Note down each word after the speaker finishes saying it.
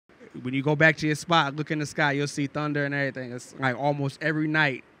when you go back to your spot, look in the sky, you'll see thunder and everything. It's like almost every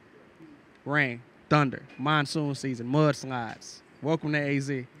night, rain, thunder, monsoon season, mudslides. Welcome to AZ.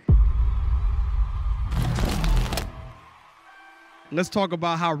 Let's talk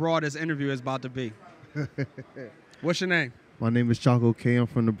about how raw this interview is about to be. What's your name? My name is Choco K. I'm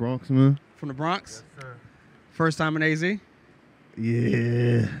from the Bronx, man. From the Bronx? Yes, sir. First time in AZ?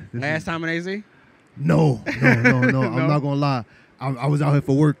 Yeah. Last time in AZ? No. No? I'm not going to lie. I was out here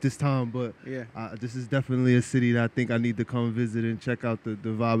for work this time, but Yeah. this is definitely a city that I think I need to come visit and check out the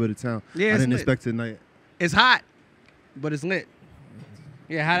vibe of the town. Yeah, I didn't lit. expect tonight. It's hot, but it's lit.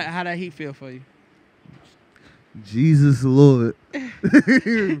 Yeah, how that heat feel for you? Jesus Lord.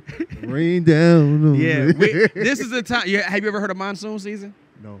 Rain down. On Yeah, me. this is the time. Yeah, have you ever heard of monsoon season?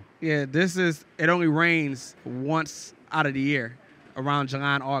 No. Yeah, it only rains once out of the year, around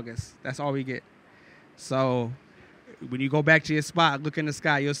July and August. That's all we get. So when you go back to your spot, look in the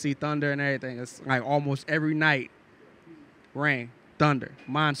sky, you'll see thunder and everything. It's like almost every night, rain, thunder,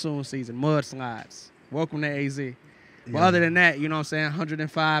 monsoon season, mudslides. Welcome to AZ. Yeah. But other than that, you know what I'm saying,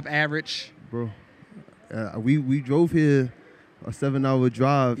 105 average. Bro, we drove here a 7-hour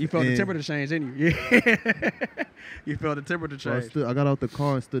drive. You felt the temperature change, didn't you? Yeah. You felt the temperature change. I got out the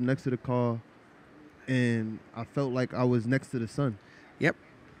car and stood next to the car, and I felt like I was next to the sun.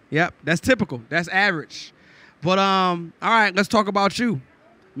 Yep, that's typical. That's average. But all right, let's talk about you.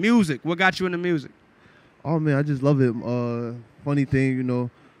 Music. What got you into music? Oh man, I just love it. Funny thing, you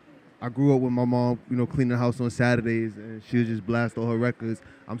know, I grew up with my mom, you know, cleaning the house on Saturdays, and she would just blast all her records.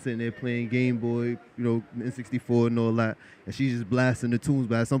 I'm sitting there playing Game Boy, you know, N64 and all that, and she's just blasting the tunes.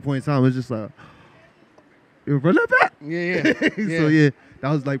 But at some point in time, it's just like, you run that back? Yeah. So yeah,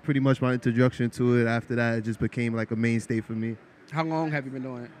 that was like pretty much my introduction to it. After that, it just became like a mainstay for me. How long have you been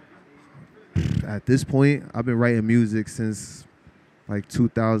doing it? At this point, I've been writing music since like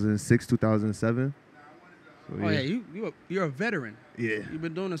 2006, 2007. So, Oh yeah, you're a veteran. Yeah. You've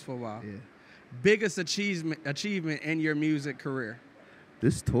been doing this for a while. Yeah. Biggest achievement in your music career?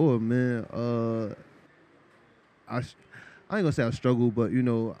 This tour, man, I ain't gonna say I struggle, but you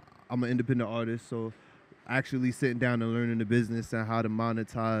know, I'm an independent artist, so actually sitting down and learning the business and how to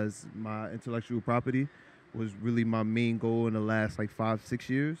monetize my intellectual property was really my main goal in the last like 5-6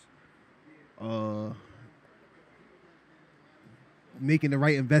 years. Making the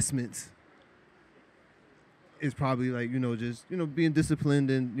right investments is probably like, you know, just, you know, being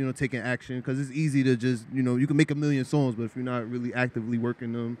disciplined and, you know, taking action, because it's easy to just, you know, you can make 1 million songs, but if you're not really actively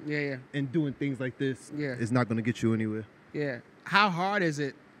working them and doing things like this, it's not going to get you anywhere. Yeah. How hard is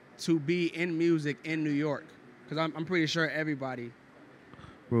it to be in music in New York? Because I'm pretty sure everybody.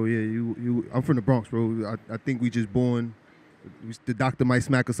 Bro, yeah, I'm from the Bronx, bro. I think we just born. The doctor might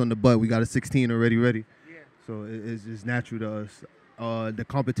smack us on the butt. We got a 16 already ready. Yeah. So it's just natural to us. The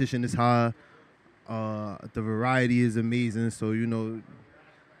competition is high. The variety is amazing. So, you know,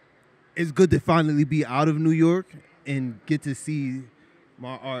 it's good to finally be out of New York and get to see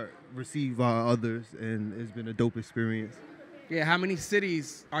my art receive by others. And it's been a dope experience. Yeah, how many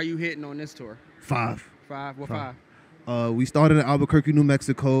cities are you hitting on this tour? 5. 5? What 5? We started in Albuquerque, New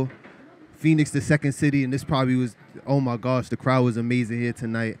Mexico. Phoenix, the second city, and this probably was, oh my gosh, the crowd was amazing here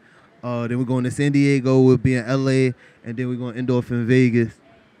tonight. Then we're going to San Diego, we'll be in LA, and then we're going to end off in Vegas.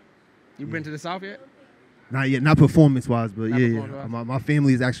 You been to the South yet? Not yet, not performance-wise, but yeah. Performance-wise. My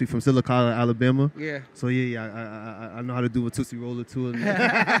family is actually from Silicon, Alabama. Yeah. So yeah, I know how to do a Tootsie Roller too.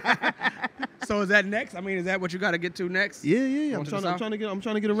 So is that next? I mean, is that what you got to get to next? Yeah. I'm trying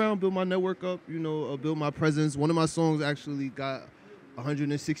to get around, build my network up, you know, build my presence. One of my songs actually got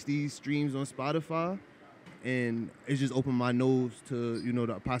 160 streams on Spotify, and it just opened my nose to, you know,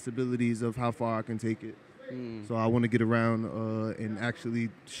 the possibilities of how far I can take it. So I want to get around and actually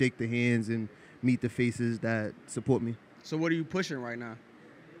shake the hands and meet the faces that support me. So what are you pushing right now?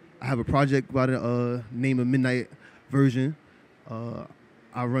 I have a project by the name of Midnight Version.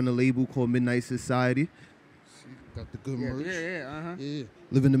 I run a label called Midnight Society. Got the good merch. Yeah.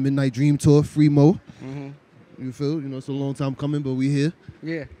 Living the Midnight Dream Tour, Free Mo. You feel? You know, it's a long time coming, but we here.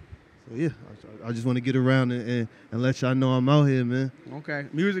 Yeah. So yeah, I just want to get around and let y'all know I'm out here, man. Okay.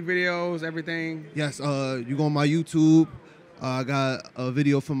 Music videos, everything. Yes. You go on my YouTube. I got a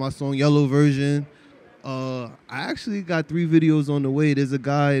video for my song Yellow Version. I actually got 3 videos on the way. There's a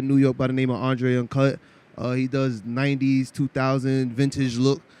guy in New York by the name of Andre Uncut. He does 90s, 2000 vintage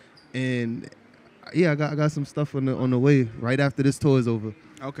look, and yeah, I got some stuff on the way right after this tour is over.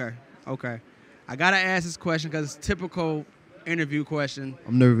 Okay. I gotta ask this question because it's typical interview question.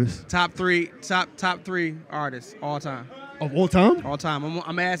 I'm nervous. Top three artists all time. Of all time? All time.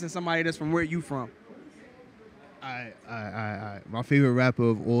 I'm asking somebody that's from where you from. My favorite rapper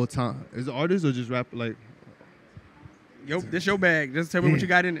of all time is it artist or just rapper? Like, Yo, this your bag. Just tell me what you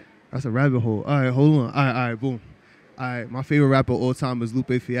got in it. that's a rabbit hole. All right, hold on. All right, boom. All right, my favorite rapper of all time is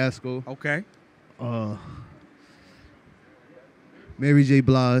Lupe Fiasco. Okay. Mary J.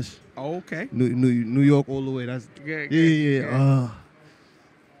 Blige. Okay. New York all the way. That's Good, yeah.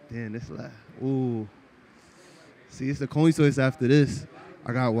 Damn, this like, ooh. See, it's the coin choice after this.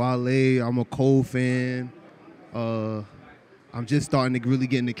 I got Wale. I'm a Cole fan. I'm just starting to really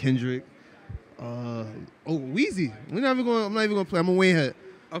get into Kendrick. Weezy. I'm not even gonna play. I'm a Wayhead.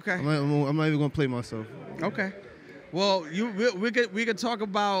 Okay. I'm not even gonna play myself. Okay. Well, we could talk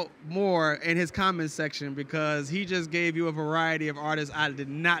about more in his comments section because he just gave you a variety of artists I did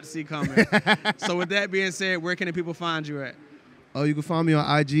not see coming. So with that being said, where can the people find you at? You can find me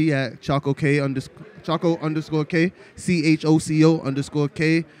on IG at Choco _K, CHOCO_K,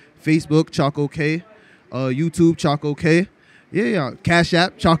 Facebook Choco K, YouTube Choco K, yeah, Cash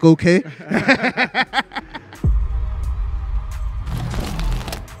App Choco K.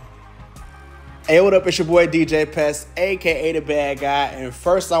 Hey, what up? It's your boy DJ Pest, aka The Bad Guy. And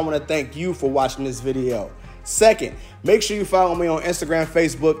first, I want to thank you for watching this video. Second, make sure you follow me on Instagram,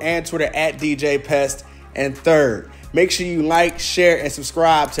 Facebook, and Twitter at DJ Pest. And third, make sure you like, share, and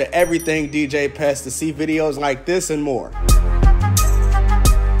subscribe to everything DJ Pest to see videos like this and more.